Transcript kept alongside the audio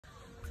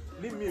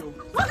Leave me.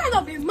 What kind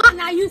of a man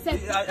are you, sir?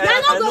 You are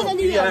not going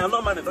anywhere. Yeah, I'm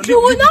not mad.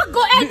 You will not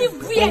go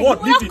anywhere. You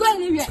will not go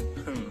anywhere.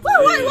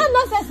 What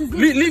nonsense is this?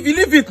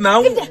 Leave it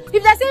now. If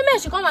the same man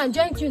should come and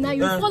join you now,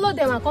 you follow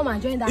them and come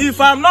and join that. If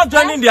I'm not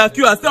joining their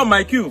queue, I stay on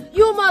my queue.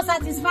 You must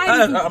satisfy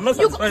me. I'm not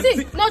satisfied.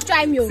 See, not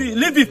try me. See,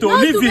 leave it.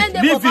 Leave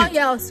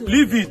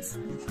it.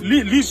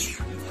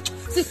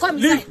 See, come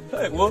inside.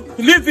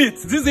 Leave it.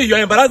 This is you're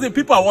embarrassing.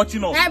 People are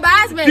watching us.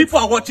 Embarrassment. People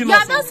are watching us. You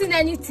have not seen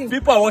anything.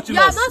 People are watching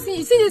us. You have not seen.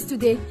 You see this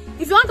today.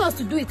 If you want us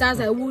to do it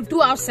outside, we'll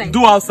do outside.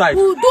 Do outside.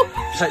 We'll do.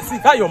 See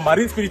that your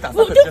marine spirit has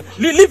started.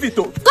 Leave it.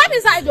 Come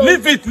inside.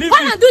 Leave it.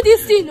 Come and do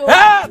this thing. Come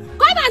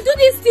and do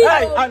this thing.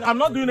 I'm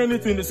not doing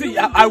anything. See,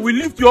 I will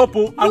lift you up.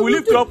 I will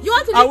lift you up. You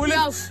want to lift me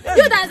up?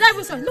 You that is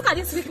everything. Look at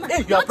this weak man.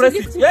 Hey, you are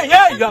pressing it.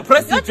 Yeah, you are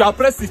pressing it. You are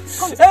pressing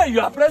it. Hey, you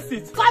are pressing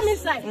it. Come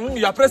inside.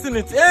 You are pressing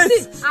it.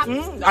 Yes. I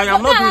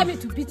am not allow me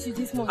to beat you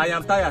this morning. I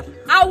am tired.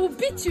 I will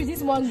beat you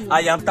this morning.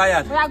 I am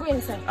tired. We are going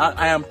inside.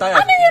 I am tired.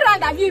 How many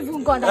rounds have you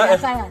even gone that you are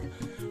tired?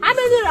 How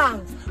many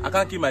rounds? I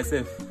can't kill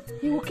myself.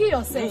 You will kill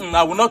yourself.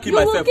 I will not kill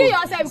myself. You will kill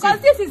yourself because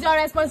this is your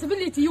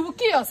responsibility. You will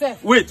kill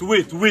yourself. Wait.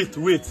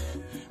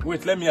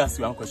 Let me ask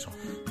you one question.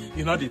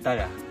 You're not the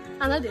tired.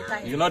 I'm not the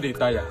tired. You're not the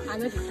tired.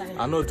 I'm not the tired.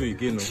 I know do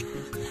again.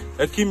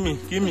 Kill me.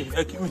 Kill me.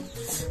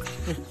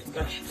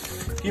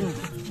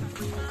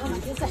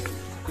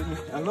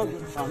 I'm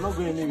not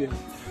going anywhere.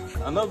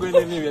 I'm not going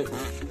anywhere.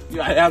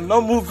 I am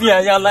not moving.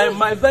 I am like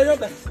my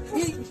brother.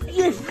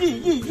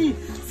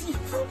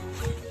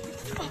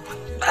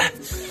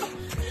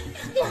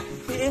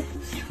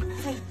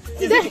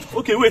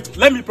 Okay, wait.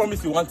 Let me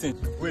promise you one thing.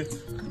 Wait.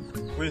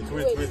 You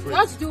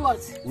want to do what?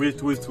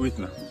 Wait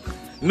now.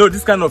 No,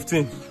 this kind of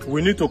thing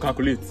we need to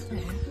calculate.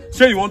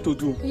 Sure you want to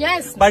do?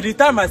 Yes. By the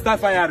time I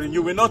start firing,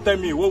 you will not tell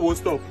me what will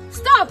stop.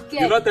 Stop, Kay.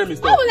 You will not tell me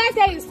stop. What will I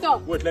tell you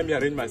stop? Wait, let me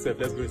arrange myself.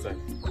 Let's go inside.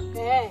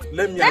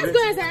 Let's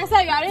go inside. So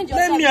you arrange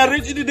yourself. Let me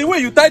arrange it. The way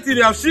you tight it,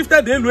 you have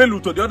shifted the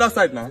Elu to the other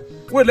side now.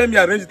 Wait, let me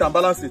arrange it and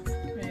balance it.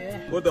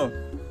 Hold on.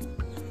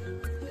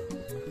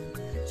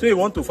 So you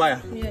want to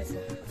fire? Yes, sir.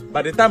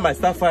 By the time I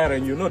start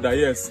firing, you know that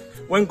yes,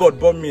 when God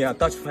born me, I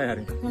touch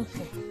firing.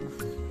 Okay.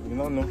 You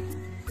don't know.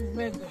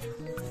 Very good.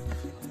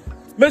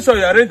 Make sure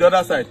you arrange the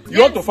other side.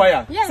 You want to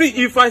fire? Yes. See,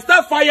 if I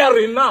start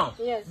firing now,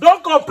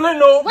 don't complain,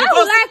 no. Why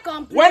will I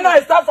complain? When I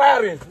start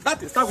firing,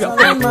 that is how we are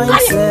firing.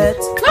 Mindset,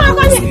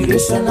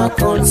 inspirational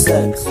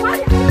concept. If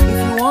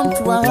you want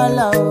to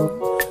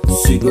allow,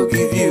 she go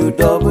give you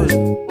double.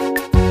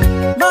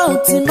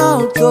 Mountain,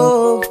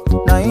 oh,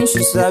 now in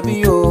she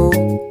sabi oh.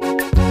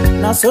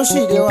 Now so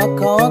she dey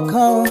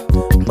waka,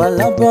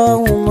 balaba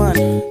woman.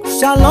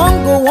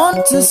 Shalom go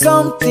want to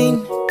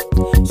something,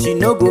 she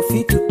no go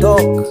fit to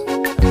talk.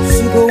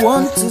 She go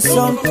want to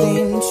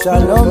something,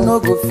 Shalom no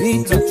go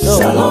fit to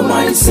talk. Shalom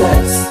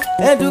mindset,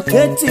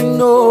 educating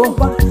no,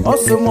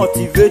 also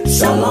motivate.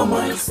 Shalom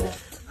mindset.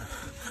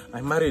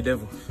 I married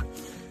devil.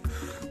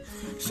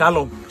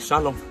 Shalom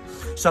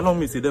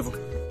is a devil.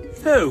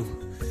 Hey.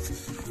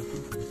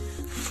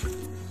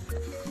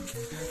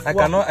 I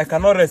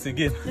cannot rest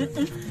again.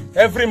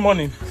 Every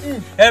morning,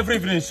 every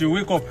evening she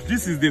wake up.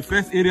 This is the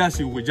first area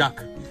she will jack.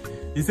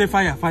 He say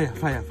fire.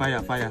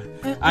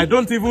 I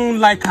don't even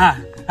like her.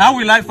 How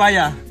will I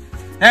fire?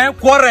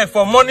 Quarrel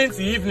from morning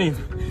to evening.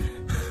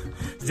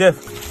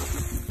 Jeff.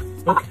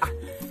 Okay.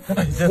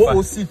 Jeff,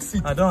 Wowo,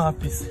 sit. I don't have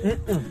peace.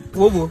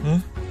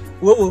 Wowo.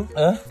 Wowo.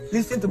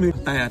 Listen to me.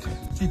 I'm tired.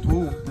 Sit,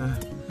 Wowo.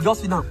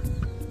 Just sit down.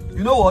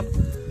 You know what?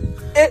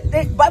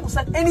 The Bible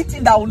said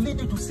anything that will lead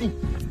you to sin,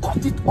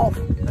 cut it off.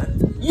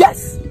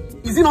 Yes.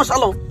 Is it not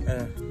Shalom?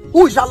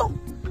 Who is Shalom?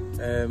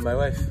 My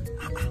wife.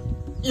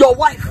 Your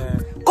wife.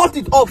 Cut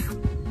it off.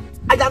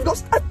 I am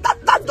just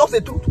that's just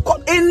the truth.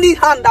 Cut any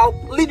hand that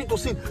will lead you to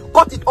sin.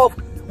 Cut it off.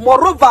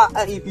 Moreover,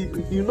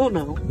 you know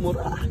now.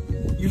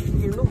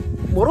 You know.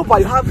 Moreover,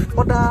 you have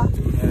other.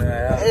 You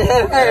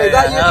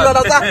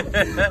understand?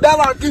 That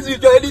one gives you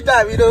joy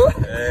anytime, you know.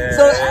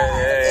 So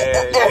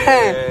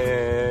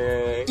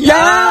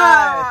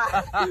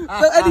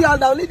anyhow,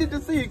 now lead you to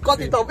sin. Cut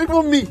it off.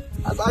 Even me,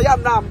 as I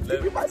am now, I'm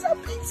giving myself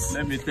peace.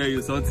 Let me tell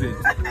you something.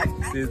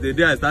 Since the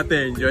day I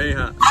started enjoying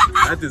her,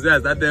 that is why I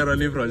started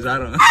running from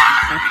Sharon.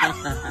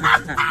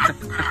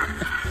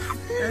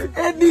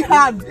 Any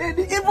hand,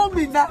 even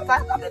me now.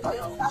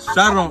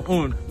 Sharon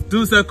own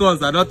 2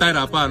 seconds. I don't tie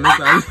her pan.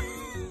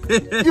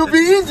 You be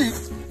easy.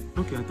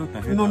 Okay, I thought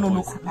I heard.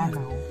 No.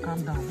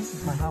 Calm down. This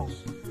is my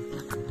house.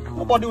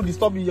 Nobody will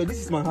disturb me here. This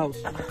is my house.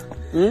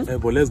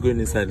 But let's go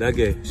inside. That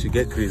girl, she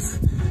get crazy.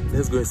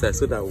 Let's go inside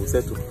so that we'll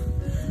settle.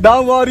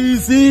 Don't worry,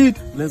 see it.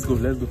 Let's go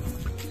inside.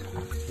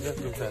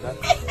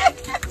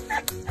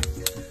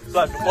 So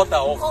I should cut her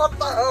off.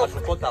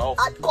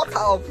 I cut her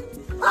off.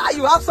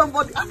 You have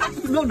somebody.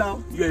 You know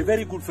now. You're a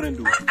very good friend,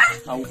 though.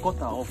 I will cut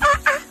her off.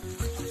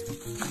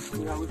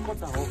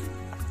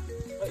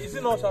 Is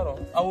it not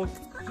Sharon?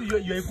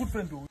 You're a good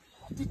friend, though.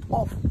 Cut it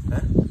off.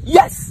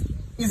 Yes.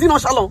 Is it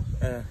not Shalom?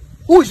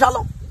 Who is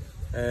Shalom?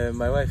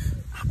 My wife.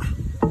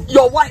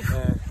 Your wife.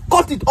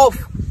 Cut it off.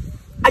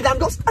 I am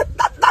just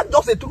that's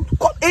just the truth.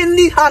 Cut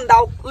any hand that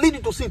will lead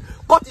you to sin.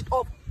 Cut it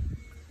off.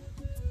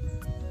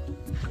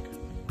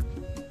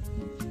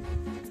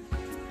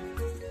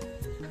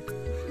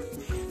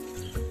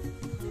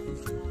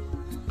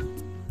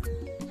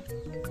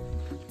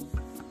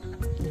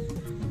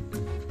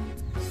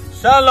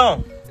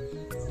 Shalom.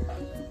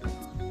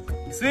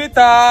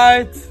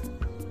 Sweetheart.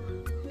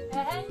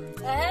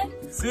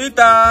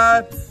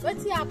 Sweetheart.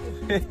 What's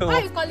happening? Why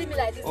are you calling me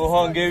like this? Oh,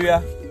 Hungary.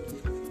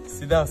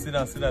 Sit down, sit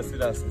down, sit down, sit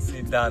down.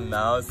 Sit down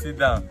now, sit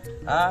down.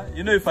 Ah,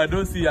 you know if I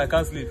don't see you, I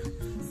can't sleep.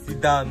 Sit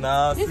down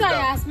now. This why you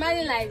are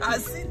smiling like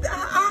this. Sit down.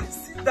 Ah,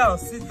 sit down,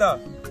 sit down.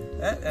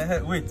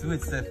 Wait,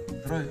 Steph.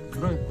 Draw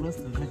it close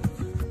to me.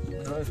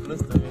 Draw it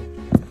close to me.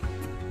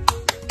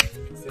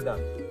 Sit down.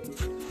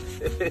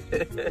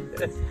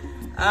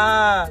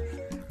 Ah,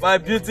 my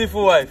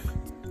beautiful wife.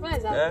 What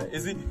is that? You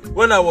see,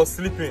 when I was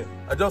sleeping,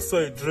 I just saw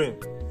a dream.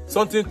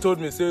 Something told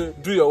me, say,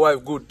 do your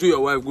wife good, do your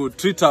wife good,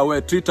 treat her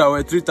well, treat her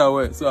well, treat her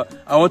well. So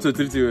I want to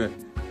treat you well.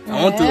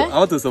 I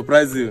want to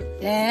surprise you.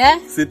 Yeah.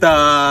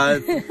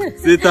 Sweetheart,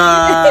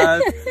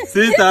 sweetheart,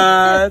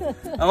 sweetheart.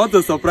 I want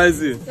to surprise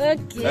you.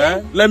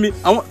 Okay.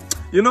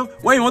 You know,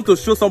 when you want to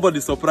show somebody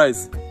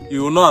surprise,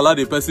 you will not allow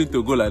the person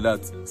to go like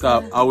that. So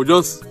I will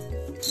just.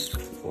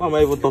 Why am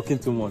I even talking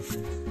too much?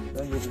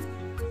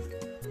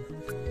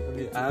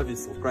 I have a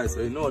surprise.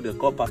 So you know what they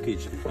call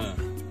package. You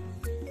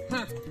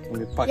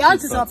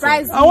want to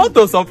surprise me? I want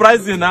to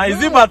surprise you now.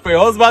 Is it bad for your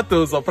husband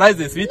to surprise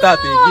the sweetheart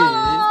again?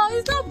 No,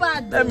 it's not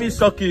bad. Let me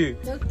shock you.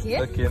 Okay.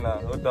 Okay now.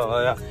 Hold on.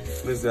 Oh, yeah.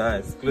 Close your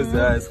eyes. Close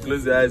your eyes.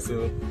 Close your eyes.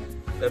 So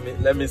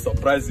let me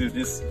surprise you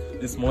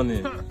this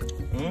morning.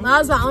 My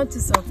husband want to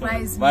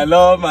surprise me. My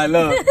love.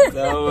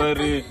 Don't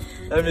worry.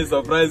 Let me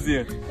surprise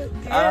you.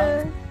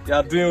 Okay. You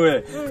are doing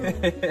well.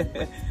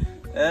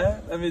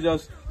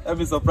 Let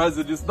me surprise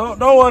you this. Don't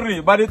worry.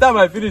 By the time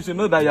I finish, you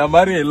know that you are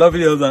marrying a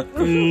lovely husband.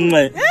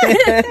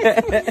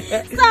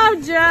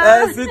 Stop,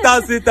 John.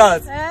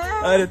 Sweetheart.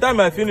 By the time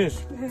I finish,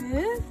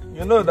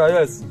 you know that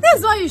yes.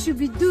 That's what you should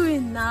be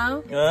doing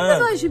now. Yeah.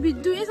 That's what you should be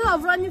doing instead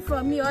of running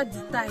from me all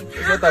the time.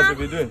 That's what I should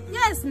be doing.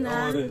 Yes,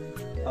 now.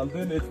 I'm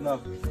doing it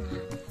now.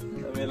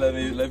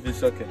 Let me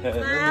shock you. My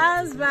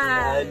husband.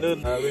 I know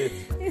now. Wait.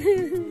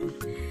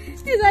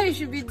 This is what you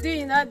should be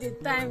doing all the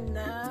time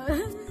now.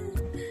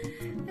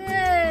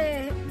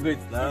 Hey. Wait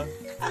now.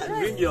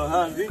 Bring your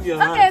hand.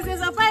 Okay, it's a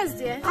surprise,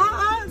 dear.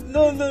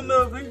 No.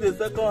 Bring the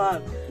second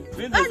hand.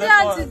 Bring the What do second you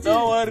want hand. to do?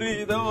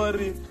 Don't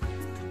worry.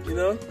 You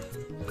know,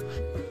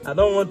 I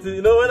don't want to.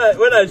 You know,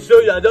 when I show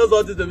you, I just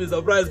want it to be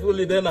surprised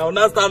fully. Then I will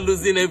not start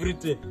losing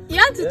everything. You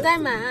want to tie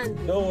my hand?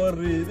 Don't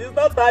worry. This is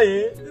not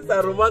tying. These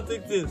are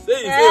romantic things.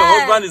 Say your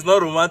husband is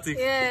not romantic.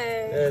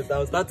 Yeah. Yes,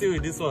 I'm starting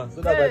with this one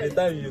so that by the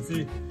time you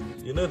see.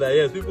 You know that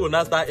yes, people will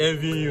not start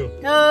envying you.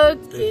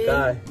 Okay.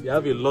 Guy, you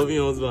have a loving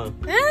husband.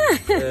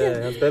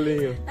 Yeah, I'm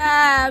telling you.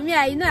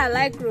 You know I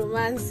like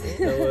romance.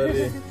 Don't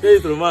worry. Say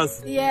it's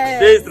romance. Yes.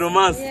 Say it's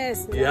romance.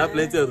 Yes. You have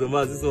plenty of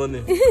romance this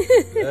morning.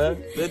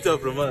 Plenty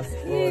of romance.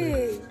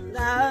 The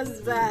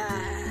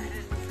husband.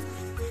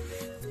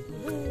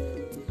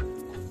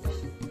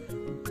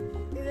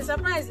 Is it a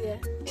surprise, yeah?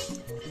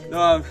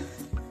 No,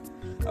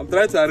 I'm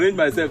trying to arrange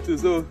myself too,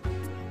 so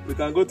we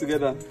can go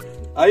together.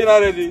 Are you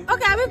not ready?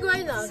 Okay, are we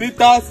going now?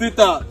 Sweetheart.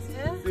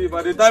 Yeah. See,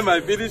 by the time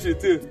I finish it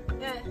too.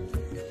 Yeah.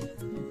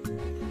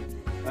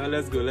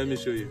 Let's go. Let me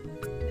show you.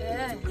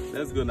 Yeah.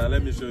 Let's go now.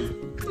 Let me show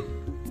you.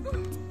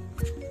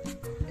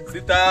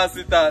 Sweetheart.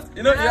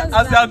 You know,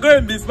 as you are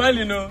going, be smiling,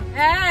 you know.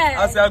 Yeah.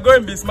 As you are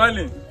going, be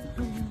smiling.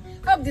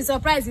 Hope the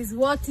surprise is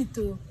worth it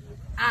too.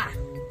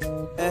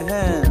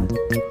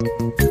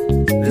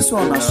 This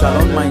one is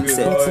Shalom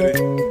mindset.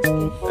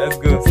 Let's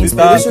go.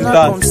 Inspirational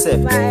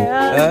concept.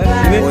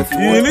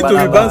 You need to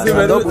be bouncing.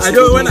 I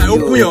know when I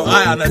open your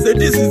eye and I say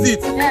this is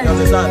it. You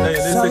understand? Then they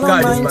say,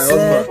 "God, this is my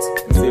husband."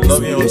 It's a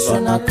loving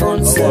husband.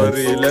 Don't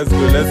worry. Let's go.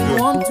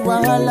 Want to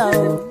allow,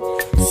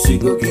 she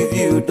go give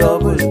you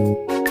double.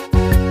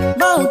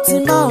 Mouth,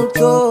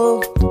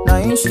 oh.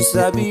 Now she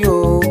sabi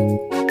oh.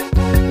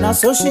 Now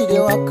so she dey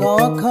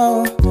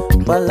waka,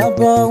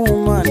 balaba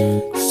woman.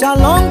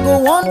 Shalom go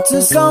want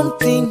to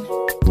something,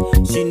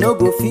 she no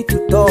go fit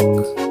to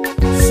talk.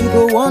 She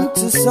go want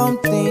to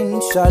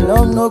something,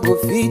 Shalom no go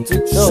fit to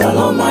talk.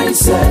 Shalom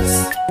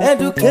mindset,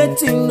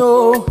 educating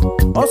no,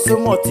 also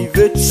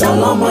motivate.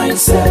 Shalom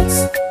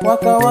mindset,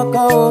 waka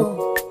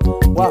oh,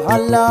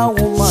 wahala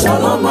woman.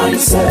 Shalom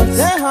mindset,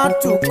 they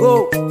had to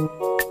go.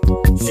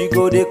 She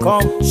go they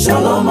come.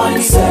 Shalom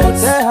mindset.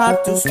 They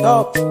had to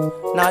stop.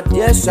 Now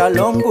there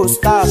Shalom go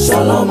start.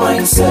 Shalom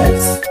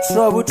mindset.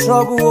 Trouble,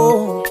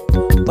 oh.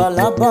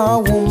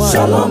 Balaba woman.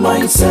 Shalom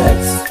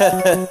mindset.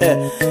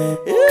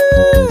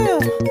 Yeah.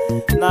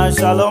 Now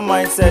Shalom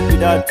mindset with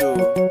that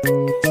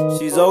too.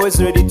 She's always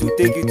ready to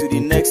take you to the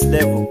next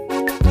level.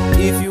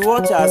 If you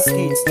watch her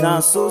skits, now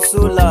so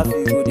laugh,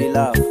 you go they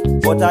laugh.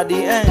 But at the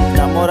end,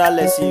 the moral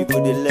lesson you go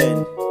they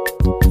learn.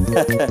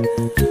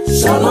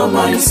 Shalom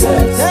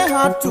mindset. They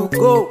had to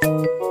go.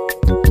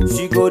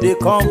 She go they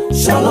come.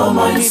 Shalom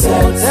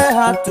mindset. They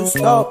had to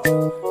stop.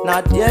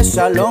 Now there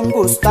Shalom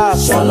go start.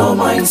 Shalom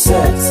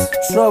mindset.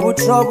 Trouble,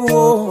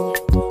 oh.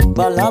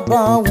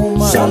 Balaba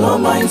woman.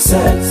 Shalom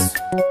mindset.